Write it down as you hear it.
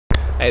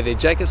Hey there,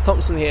 Jake, it's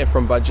Thompson here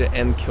from Budget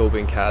and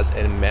Kilburn Cars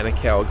in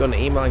Manukau. I got an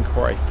email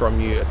inquiry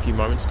from you a few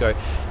moments ago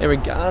in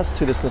regards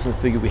to this Nissan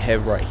Fuga we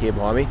have right here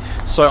behind me.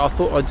 So I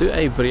thought I'd do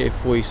a video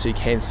for you so you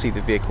can see the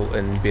vehicle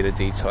in better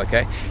detail,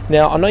 okay?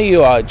 Now, I know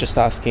you are just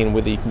asking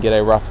whether you can get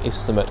a rough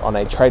estimate on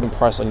a trading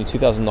price on your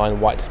 2009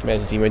 white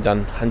Mazda Demon done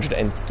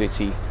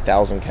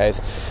 130,000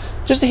 Ks.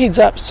 Just a heads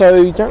up, so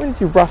you don't really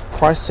do rough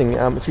pricing.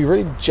 If you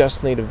really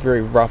just need a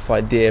very rough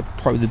idea,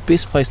 probably the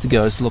best place to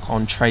go is to look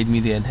on Trade Me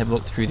there and have a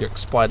look through their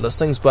expired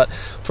listings. But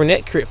for an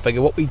accurate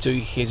figure, what we do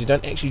here is we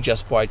don't actually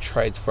just buy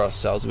trades for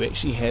ourselves. We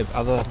actually have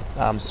other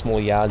small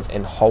yards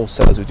and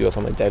wholesalers we deal with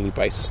on a daily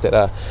basis that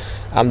are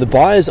the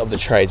buyers of the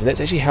trades, and that's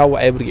actually how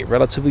we're able to get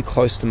relatively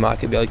close to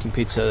market value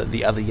compared to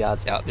the other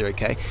yards out there,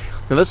 okay?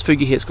 Now this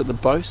Fuga here, it's got the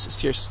Bose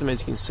stereo system,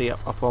 as you can see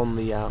up on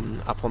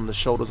the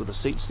shoulders of the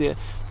seats there.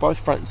 Both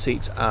front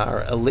seats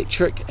are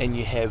electric, and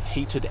you have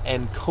heated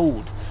and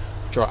cooled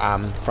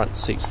front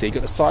seats there. You've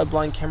got the side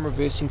blind camera,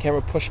 reversing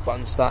camera, push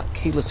button start,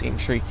 keyless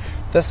entry.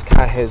 This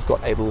car has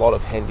got a lot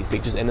of handy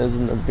features and is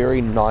in a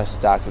very nice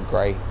darker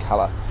grey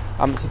colour.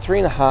 It's a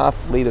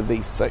 3.5 litre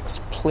V6,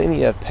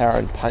 plenty of power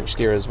and punch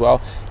there as well,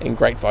 and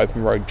great for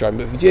open road driving.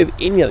 But if you do have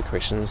any other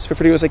questions, feel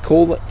free to give us a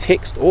call,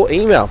 text or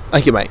email.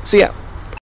 Thank you, mate. See ya.